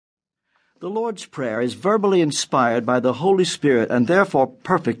The Lord's Prayer is verbally inspired by the Holy Spirit and therefore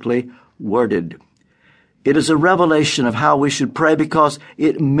perfectly worded. It is a revelation of how we should pray because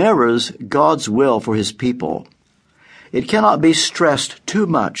it mirrors God's will for His people. It cannot be stressed too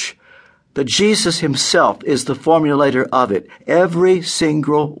much that Jesus Himself is the formulator of it, every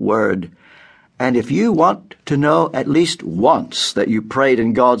single word. And if you want to know at least once that you prayed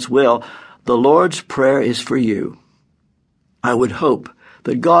in God's will, the Lord's Prayer is for you. I would hope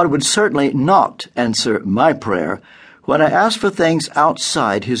that God would certainly not answer my prayer when I ask for things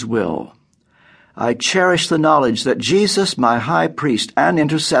outside His will. I cherish the knowledge that Jesus, my high priest and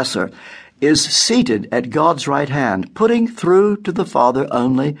intercessor, is seated at God's right hand, putting through to the Father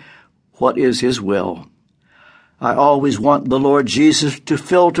only what is His will. I always want the Lord Jesus to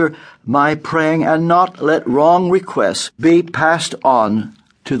filter my praying and not let wrong requests be passed on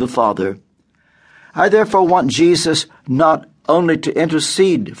to the Father. I therefore want Jesus not only to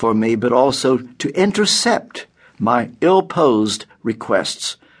intercede for me, but also to intercept my ill-posed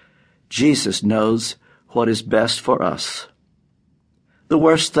requests. Jesus knows what is best for us. The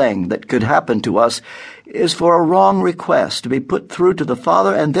worst thing that could happen to us is for a wrong request to be put through to the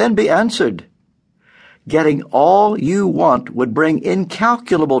Father and then be answered. Getting all you want would bring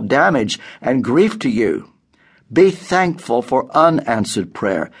incalculable damage and grief to you. Be thankful for unanswered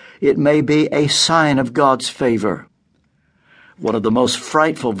prayer. It may be a sign of God's favor. One of the most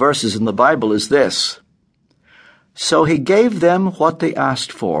frightful verses in the Bible is this: "So He gave them what they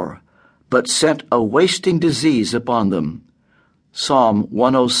asked for, but sent a wasting disease upon them." Psalm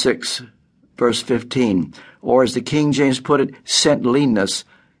 106, verse 15, or as the King James put it, sent leanness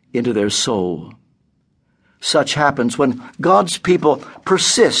into their soul. Such happens when God's people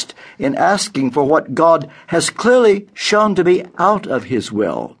persist in asking for what God has clearly shown to be out of His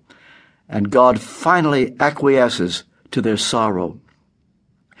will, and God finally acquiesces to their sorrow.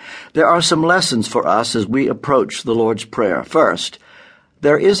 There are some lessons for us as we approach the Lord's Prayer. First,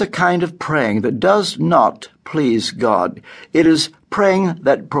 there is a kind of praying that does not please God. It is praying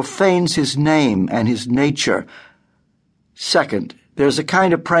that profanes His name and His nature. Second, there's a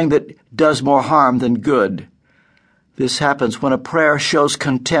kind of praying that does more harm than good. This happens when a prayer shows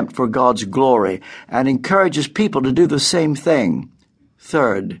contempt for God's glory and encourages people to do the same thing.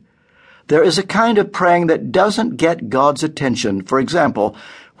 Third, there is a kind of praying that doesn't get God's attention. For example,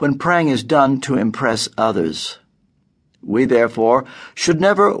 when praying is done to impress others. We, therefore, should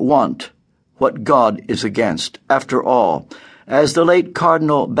never want what God is against. After all, as the late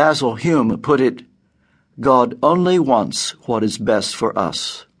Cardinal Basil Hume put it, God only wants what is best for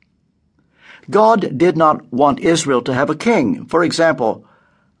us. God did not want Israel to have a king. For example,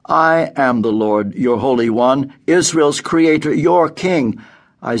 "I am the Lord, your Holy One, Israel's Creator, your King,"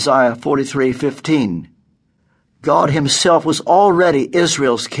 Isaiah 43:15. God Himself was already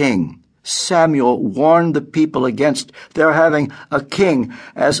Israel's king. Samuel warned the people against their having a king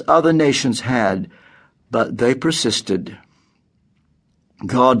as other nations had, but they persisted.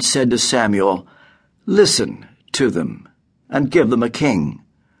 God said to Samuel, "Listen to them and give them a king."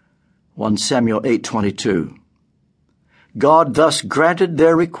 1 Samuel 8:22. God thus granted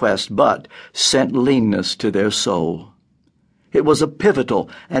their request, but sent leanness to their soul. It was a pivotal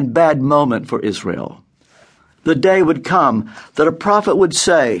and bad moment for Israel. The day would come that a prophet would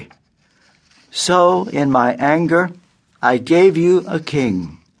say, "So in my anger I gave you a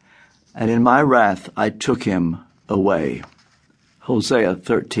king, and in my wrath I took him away." Hosea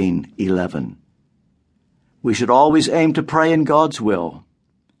 13:11. We should always aim to pray in God's will.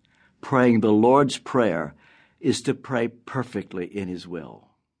 Praying the Lord's Prayer is to pray perfectly in His will.